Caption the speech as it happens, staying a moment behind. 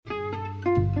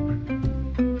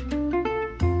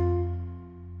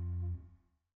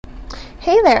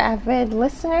Hey there, avid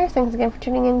listeners. Thanks again for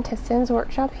tuning in to Sin's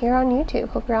Workshop here on YouTube.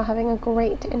 Hope you're all having a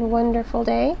great and wonderful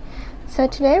day. So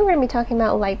today we're going to be talking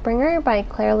about Lightbringer by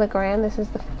Claire Legrand. This is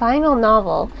the final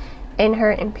novel in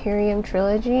her Imperium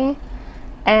trilogy,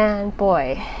 and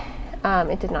boy,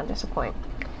 it did not disappoint.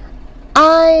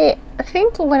 I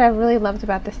think what I really loved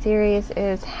about the series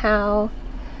is how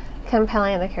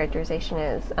compelling the characterization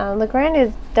is.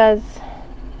 Legrand does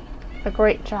a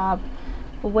great job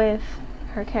with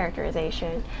her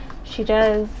characterization. She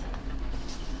does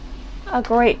a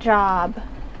great job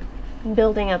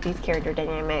building up these character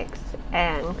dynamics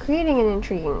and creating an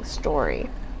intriguing story.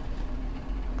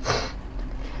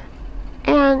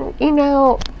 And,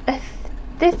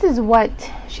 this is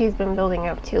what she's been building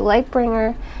up to.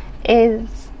 Lightbringer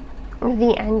is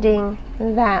the ending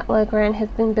that Legrand has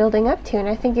been building up to, and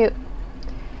I think it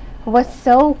was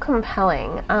so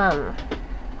compelling.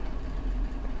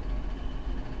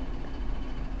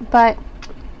 But,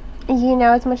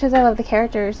 as much as I love the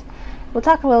characters, we'll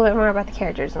talk a little bit more about the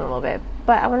characters in a little bit,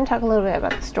 but I want to talk a little bit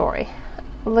about the story.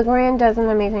 Legrand does an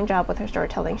amazing job with her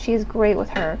storytelling. She's great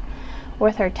with her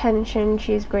tension,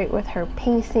 she's great with her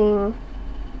pacing,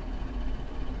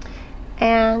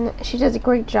 and she does a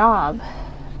great job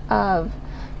of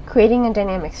creating a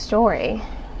dynamic story.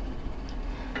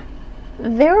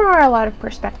 There are a lot of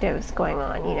perspectives going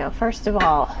on. First of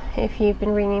all, if you've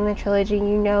been reading the trilogy,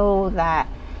 you know that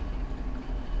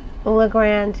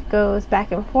Legrand goes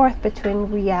back and forth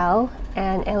between Riel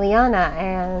and Eliana,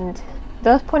 and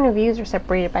those point of views are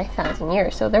separated by 1,000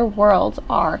 years, so their worlds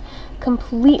are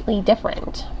completely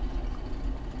different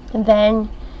than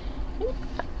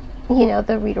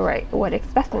the reader would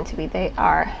expect them to be. They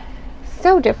are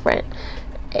so different,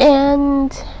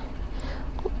 and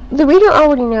the reader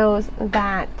already knows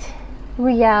that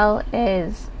Riel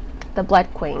is the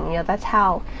Blood Queen. That's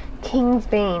how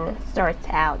Kingsbane starts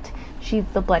out. She's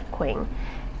the Blood Queen.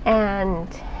 And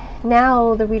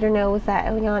now the reader knows that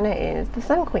Eliana is the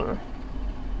Sun Queen.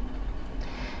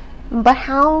 But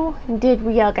how did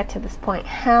Riel get to this point?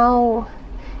 How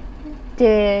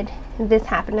did this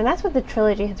happen? And that's what the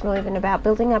trilogy has really been about,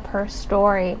 building up her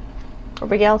story,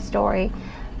 Riel's story,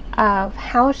 of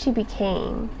how she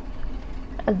became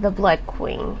the Blood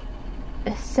Queen.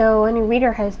 So any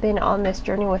reader has been on this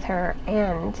journey with her,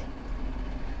 and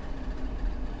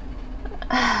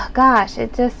gosh,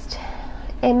 it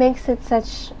makes it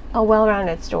such a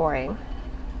well-rounded story,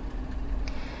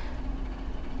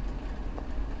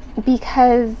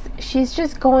 because she's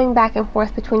just going back and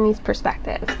forth between these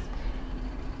perspectives.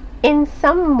 In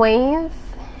some ways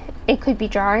it could be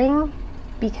jarring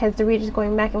because the reader's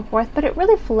going back and forth, but it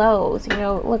really flows.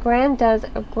 Legrand does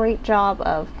a great job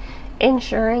of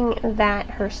ensuring that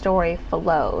her story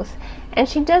flows, and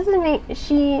she does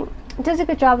a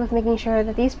good job of making sure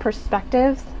that these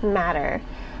perspectives matter.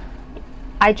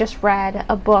 I just read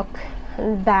a book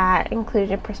that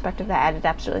included a perspective that added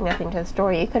absolutely nothing to the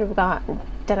story. You could have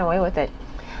done away with it.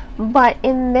 But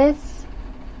in this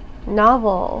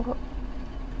novel,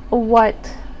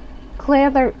 what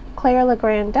Claire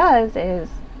Legrand does is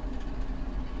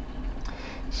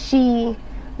she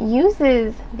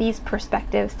uses these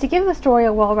perspectives to give the story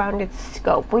a well-rounded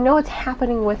scope. We know what's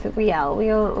happening with Riel. We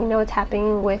know what's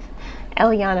happening with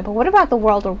Eliana, but what about the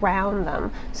world around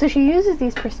them? So she uses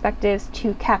these perspectives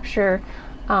to capture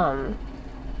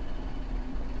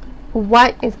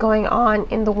what is going on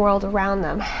in the world around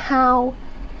them, how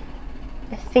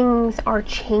things are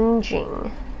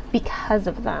changing because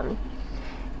of them.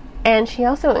 And she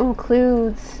also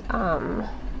includes I'm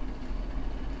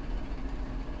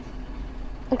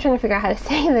trying to figure out how to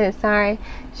say this, sorry.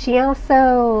 She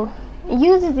also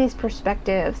uses these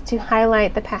perspectives to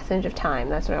highlight the passage of time.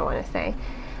 That's what I want to say.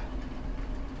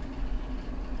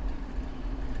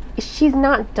 She's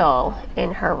not dull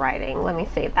in her writing, let me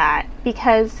say that,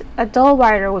 because a dull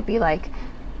writer would be like,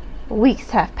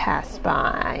 weeks have passed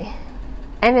by,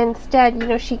 and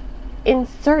instead, she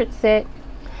inserts it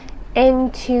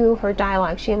into her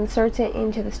dialogue. She inserts it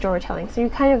into the storytelling, so you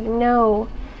kind of know,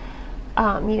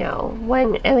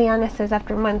 when Eliana says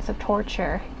after months of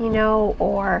torture,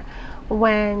 or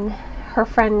when her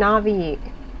friend Navi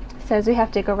says we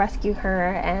have to go rescue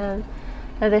her, and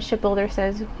the shipbuilder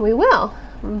says we will,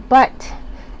 but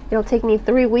it'll take me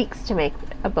 3 weeks to make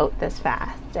a boat this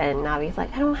fast, and Navi's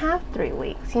like, I don't have 3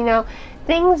 weeks.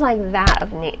 Things like that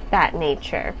of that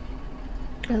nature.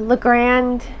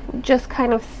 Legrand just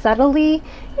kind of subtly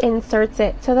inserts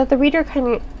it so that the reader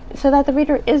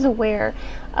is aware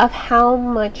of how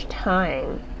much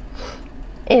time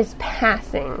is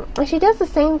passing. She does the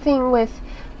same thing with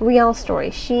Riel's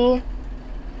story. She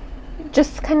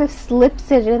just kind of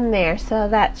slips it in there so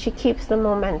that she keeps the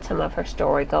momentum of her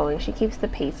story going. She keeps the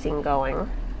pacing going.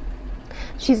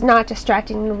 She's not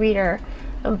distracting the reader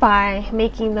by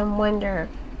making them wonder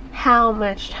how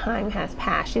much time has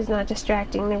passed. She's not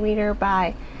distracting the reader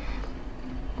by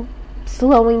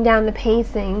slowing down the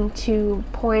pacing to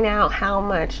point out how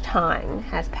much time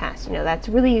has passed. You know, that's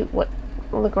really what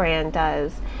Legrand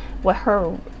does, what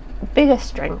her biggest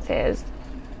strength is.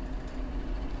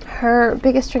 Her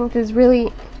biggest strength is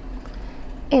really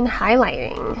in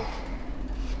highlighting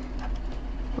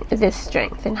this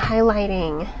strength, in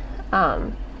highlighting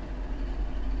on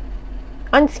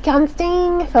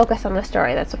staying focused on the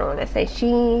story. That's what I want to say.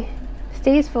 She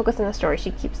stays focused on the story.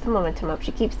 She keeps the momentum up.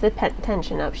 She keeps the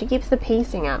tension up. She keeps the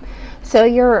pacing up. So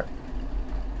you're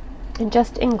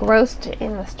just engrossed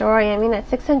in the story. I mean, at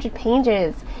 600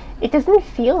 pages, it doesn't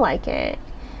feel like it.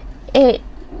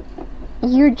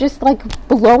 You're just like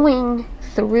blowing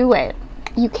through it.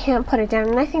 You can't put it down,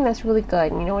 and I think that's really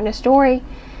good. You know, when a story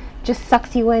just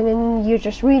sucks you in and you're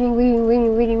just reading, you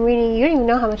don't even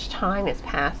know how much time is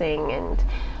passing, and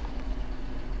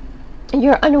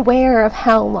you're unaware of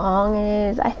how long it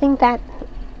is. I think that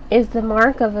is the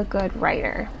mark of a good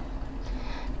writer.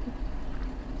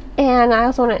 And I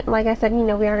also want to, like I said, you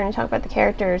know, we are going to talk about the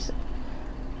characters.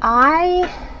 Let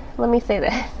me say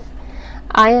this.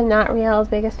 I am not Riel's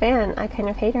biggest fan. I kind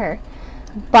of hate her.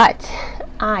 But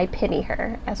I pity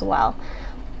her as well.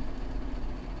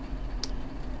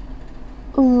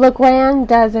 Legrand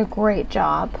does a great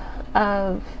job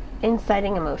of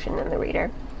inciting emotion in the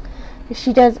reader.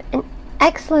 She does an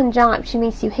excellent job. She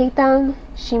makes you hate them.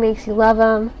 She makes you love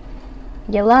them.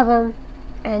 You love them.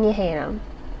 And you hate them.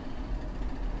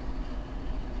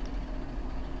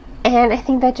 And I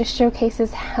think that just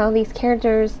showcases how these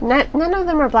characters, none of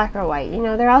them are black or white. You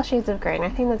know, they're all shades of gray. And I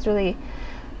think that's really,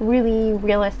 really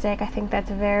realistic. I think that's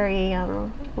very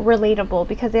relatable,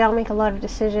 because they all make a lot of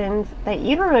decisions that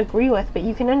you don't agree with, but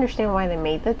you can understand why they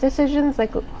made the decisions.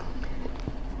 Like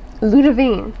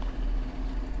Ludivine,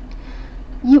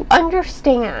 you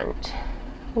understand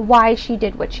why she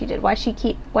did what she did, why she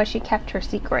kept her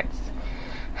secrets.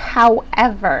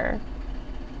 However,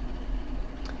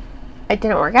 it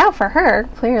didn't work out for her,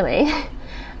 clearly.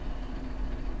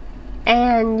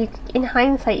 And in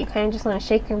hindsight, you kind of just want to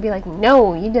shake her and be like,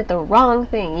 no, you did the wrong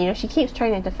thing. You know, she keeps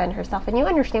trying to defend herself, and you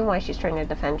understand why she's trying to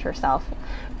defend herself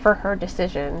for her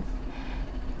decisions.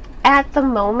 At the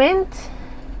moment,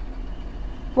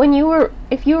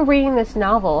 if you were reading this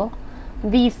novel,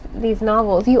 these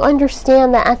novels, you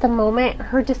understand that at the moment,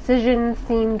 her decisions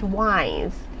seemed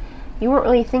wise. You weren't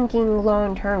really thinking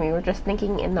long term, you were just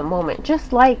thinking in the moment.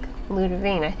 Just like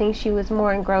Ludivine, I think she was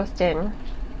more engrossed in,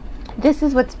 this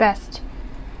is what's best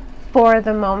for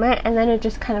the moment, and then it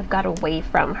just kind of got away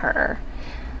from her.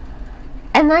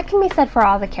 And that can be said for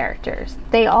all the characters.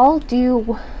 They all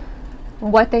do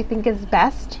what they think is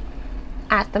best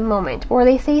at the moment, or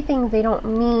they say things they don't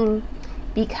mean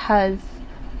because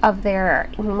of their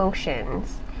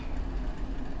emotions.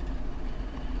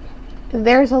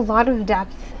 There's a lot of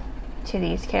depth to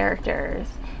these characters,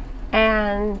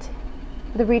 and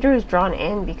the reader is drawn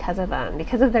in because of them,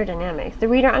 because of their dynamics. The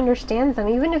reader understands them,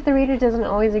 even if the reader doesn't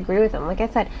always agree with them. Like I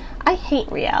said, I hate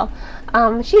Riel.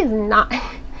 She is not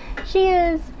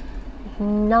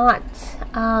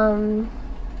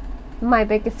my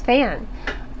biggest fan.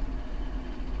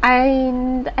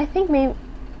 I think maybe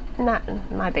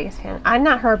not my biggest fan. I'm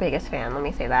not her biggest fan. Let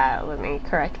me say that. Let me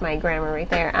correct my grammar right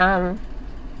there.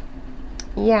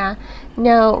 Yeah,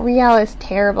 no, Riel is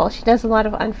terrible. She does a lot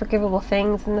of unforgivable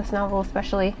things in this novel,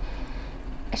 especially.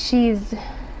 She's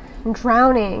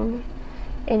drowning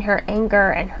in her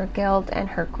anger and her guilt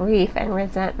and her grief and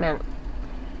resentment.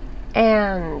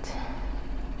 And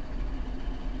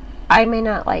I may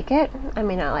not like it. I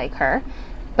may not like her.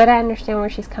 But I understand where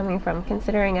she's coming from,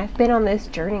 considering I've been on this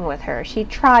journey with her. She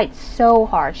tried so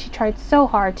hard. She tried so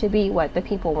hard to be what the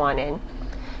people wanted.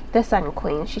 The Sun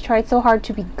Queen. She tried so hard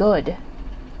to be good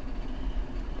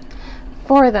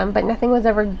for them, but nothing was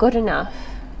ever good enough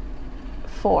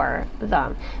for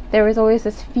them. There was always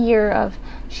this fear of,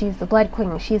 she's the Blood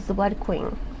Queen, she's the Blood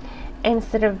Queen.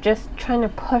 Instead of just trying to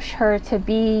push her to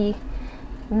be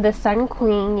the Sun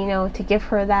Queen, you know, to give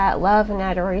her that love and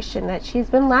adoration that she's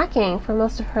been lacking for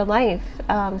most of her life,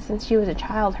 since she was a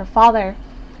child. Her father,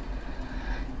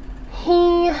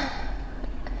 he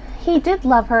did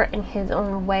love her in his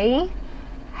own way.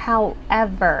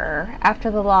 However,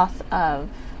 after the loss of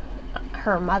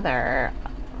her mother,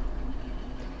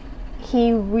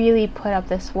 he really put up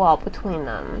this wall between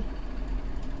them.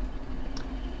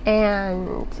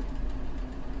 And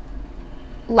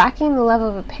lacking the love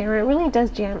of a parent really does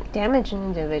damage an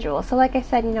individual. So like I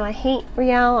said, I hate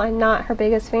Riel. I'm not her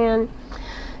biggest fan.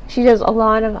 She does a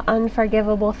lot of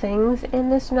unforgivable things in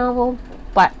this novel,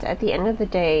 but at the end of the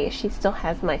day, she still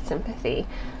has my sympathy.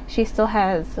 She still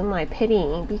has my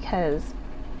pity, because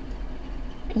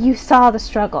you saw the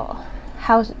struggle,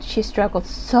 how she struggled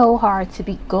so hard to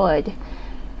be good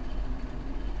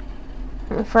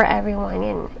for everyone,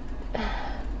 and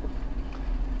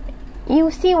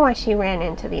you see why she ran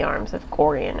into the arms of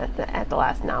Corian at the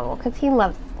last novel, because he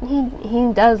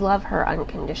does love her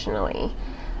unconditionally.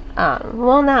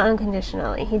 Well, not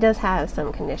unconditionally. He does have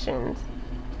some conditions,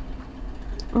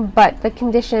 but the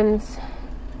conditions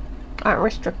aren't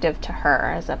restrictive to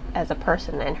her as a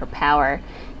person and her power.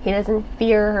 He doesn't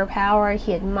fear her power.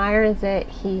 He admires it.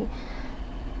 He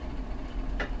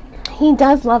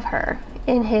does love her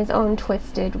in his own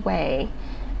twisted way,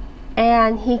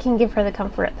 and he can give her the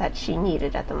comfort that she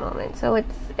needed at the moment. So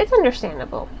it's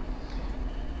understandable.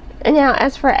 And now,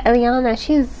 as for Eliana,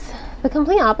 she's the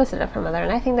complete opposite of her mother,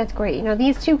 and I think that's great.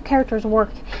 These two characters work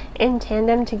in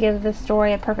tandem to give the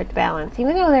story a perfect balance.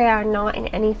 Even though they are not in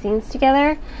any scenes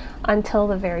together until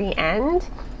the very end,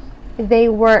 they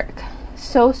work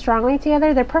so strongly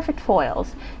together. They're perfect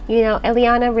foils.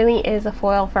 Eliana really is a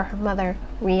foil for her mother,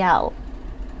 Riel.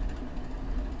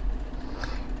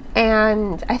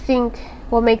 And I think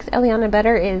what makes Eliana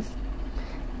better is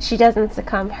she doesn't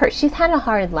succumb. She's had a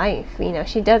hard life,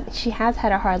 she has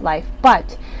had a hard life,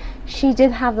 but she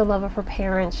did have the love of her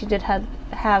parents. She did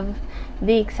have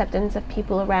the acceptance of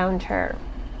people around her.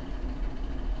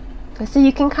 So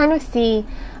you can kind of see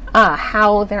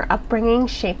how their upbringing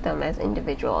shaped them as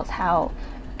individuals, how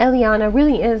Eliana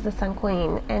really is the Sun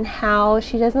Queen, and how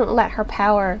she doesn't let her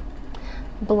power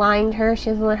blind her. She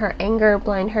doesn't let her anger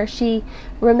blind her. She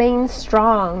remains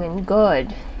strong and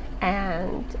good,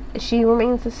 and she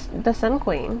remains the Sun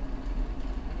Queen.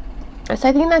 So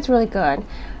I think that's really good,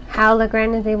 how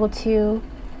Legrand is able to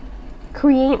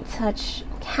create such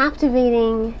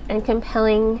captivating and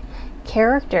compelling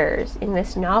characters in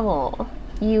this novel.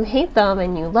 You hate them,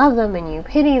 and you love them, and you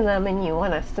pity them, and you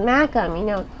want to smack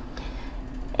them.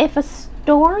 If a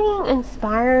story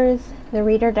inspires the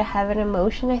reader to have an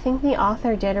emotion, I think the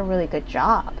author did a really good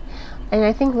job. And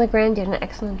I think Legrand did an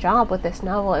excellent job with this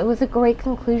novel. It was a great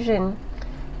conclusion.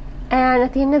 And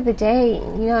at the end of the day,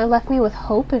 it left me with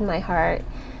hope in my heart.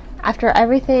 After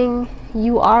everything,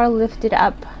 you are lifted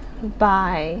up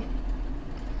by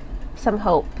some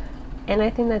hope. And I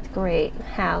think that's great,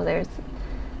 how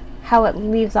it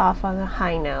leaves off on a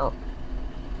high note.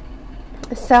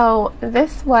 So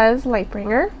this was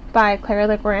Lightbringer by Claire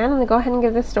Legrand. I'm going to go ahead and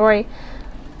give this story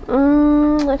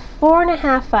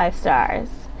 4.5 5 stars.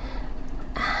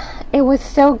 It was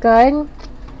so good.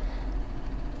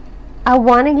 I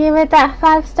want to give it that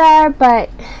 5 star, but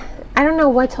I don't know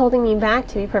what's holding me back,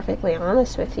 to be perfectly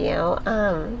honest with you.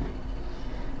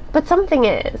 But something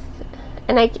is,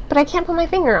 but I can't put my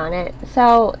finger on it.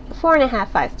 So 4.5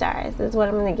 5 stars is what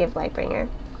I'm going to give Lightbringer.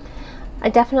 I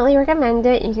definitely recommend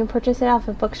it. You can purchase it off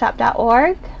of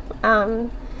bookshop.org.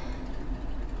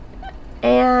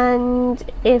 And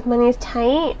if money is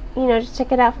tight, just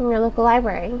check it out from your local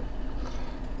library.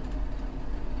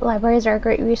 Libraries are a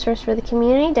great resource for the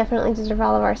community. Definitely deserve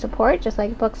all of our support, just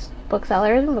like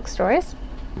booksellers and bookstores.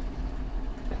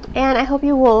 And I hope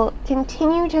you will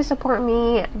continue to support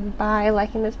me by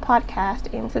liking this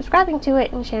podcast and subscribing to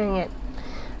it and sharing it.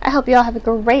 I hope you all have a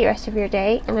great rest of your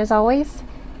day. And as always,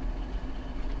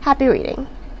 happy reading.